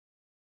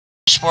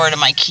dashboard of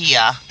my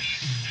Kia.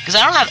 Because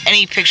I don't have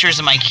any pictures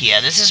of my Kia.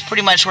 This is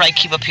pretty much what I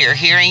keep up here.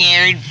 Hearing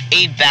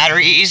aid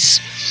batteries.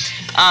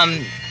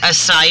 A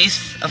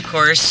scythe, of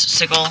course.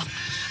 Sickle.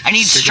 I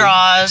need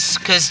straws,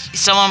 because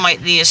someone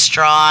might need a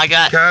straw. I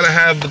gotta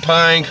have the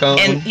pine cone.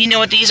 And you know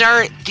what these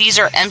are? These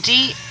are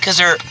empty, because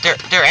they're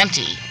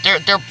empty. No,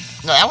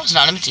 that one's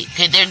not empty.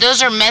 Okay,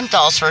 those are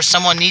menthols for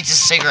someone needs a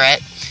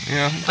cigarette.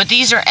 Yeah. But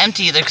these are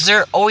empty, because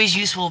they're always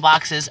useful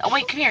boxes. Oh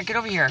wait, come here, get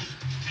over here.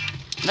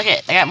 Look at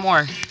it, I got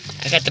more.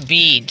 I got the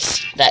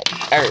beads that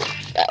are.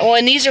 Oh,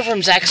 and these are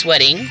from Zach's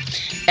wedding.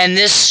 And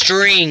this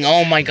string,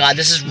 oh my god,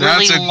 this is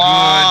really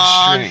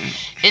long. Good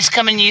string. It's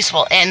coming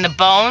useful. And the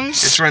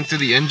bones. It's run through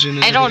the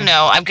engine. I don't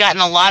know. I've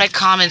gotten a lot of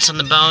comments on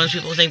the bones.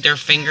 People think they're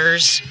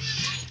fingers.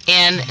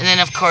 And then,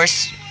 of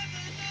course,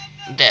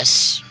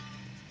 this.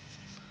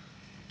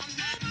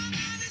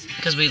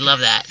 Because we love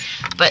that.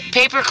 But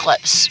paper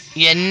clips.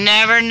 You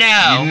never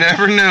know. You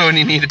never know when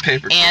you need a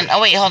paper clip. And,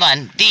 oh wait, hold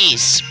on.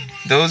 These.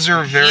 Those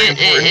are very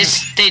important.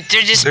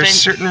 There's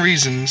certain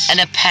reasons. And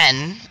a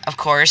pen, of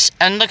course.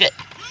 And look at.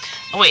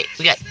 Oh wait,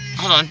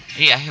 hold on.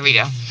 Yeah, here we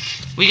go.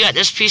 We got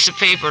this piece of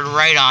paper to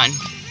write on,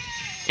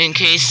 in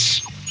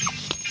case.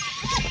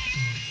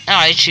 Oh,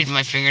 I chewed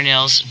my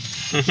fingernails.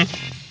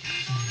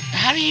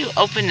 How do you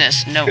open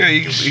this? No.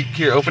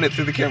 Here, open it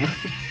through the camera.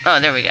 Oh,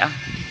 there we go.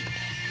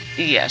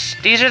 Yes,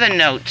 these are the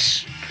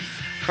notes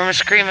from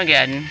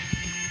Screamageddon.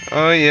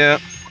 Oh yeah.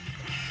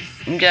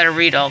 You gotta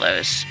read all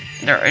those.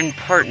 They're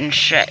important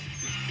shit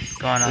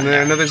going on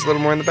there. I know there's a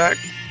little more in the back.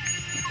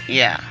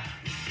 Yeah.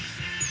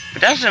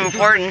 But that's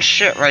important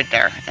shit right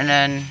there. And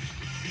then,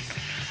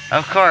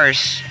 of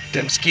course,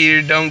 them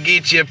skeeter don't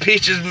get you.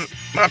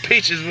 My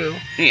peaches will.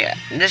 Yeah.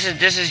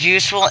 This is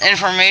useful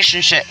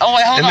information shit. Oh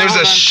wait, hold on. And there's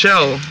a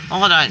shell. Oh,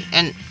 hold on.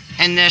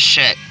 And this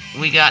shit.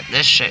 We got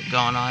this shit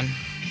going on.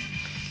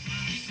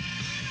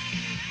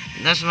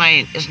 It's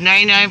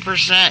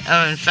 99%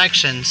 of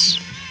infections.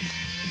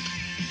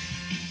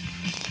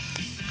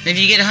 If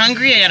you get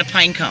hungry, I got a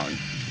pine cone.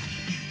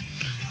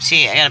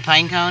 See, I got a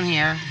pine cone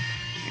here.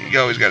 You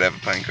always gotta have a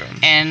pine cone.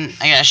 And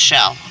I got a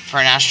shell for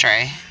an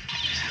ashtray.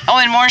 Oh,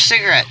 and more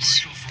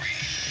cigarettes.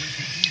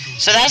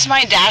 So that's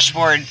my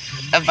dashboard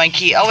of my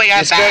Kia. Oh, we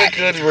got back. It's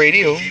got a good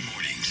radio.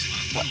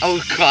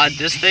 Oh god,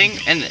 this thing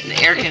and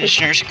the air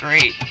conditioner's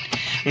great.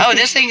 Oh,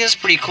 this thing is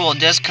pretty cool. It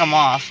does come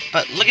off.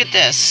 But look at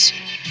this.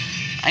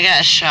 I got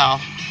a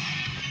shell.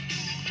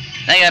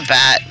 I got a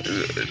bat.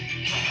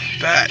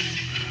 Bat.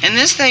 And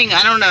this thing,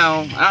 I don't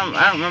know. I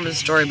don't remember the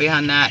story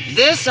behind that.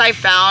 This I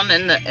found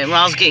when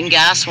I was getting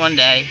gas one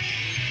day.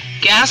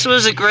 Gas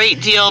was a great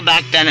deal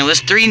back then. It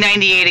was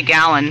 $3.98 a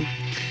gallon.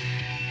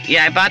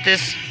 Yeah, I bought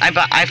this.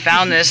 I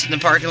found this in the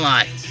parking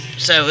lot,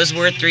 so it was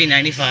worth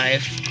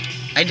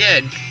 $3.95. I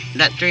did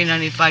that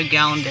 $3.95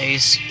 gallon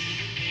days.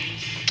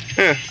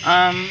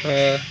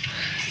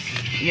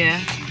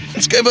 Yeah.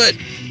 Let's go, bud.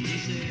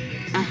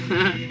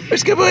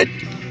 Let's go, bud.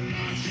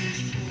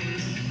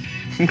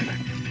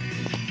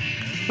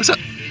 What's up?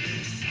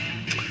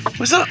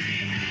 What's up?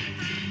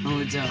 Oh,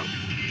 what's up?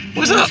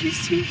 What's up?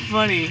 She's too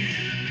funny.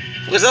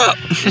 What's up?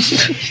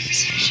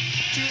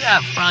 Do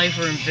that probably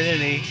for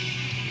infinity.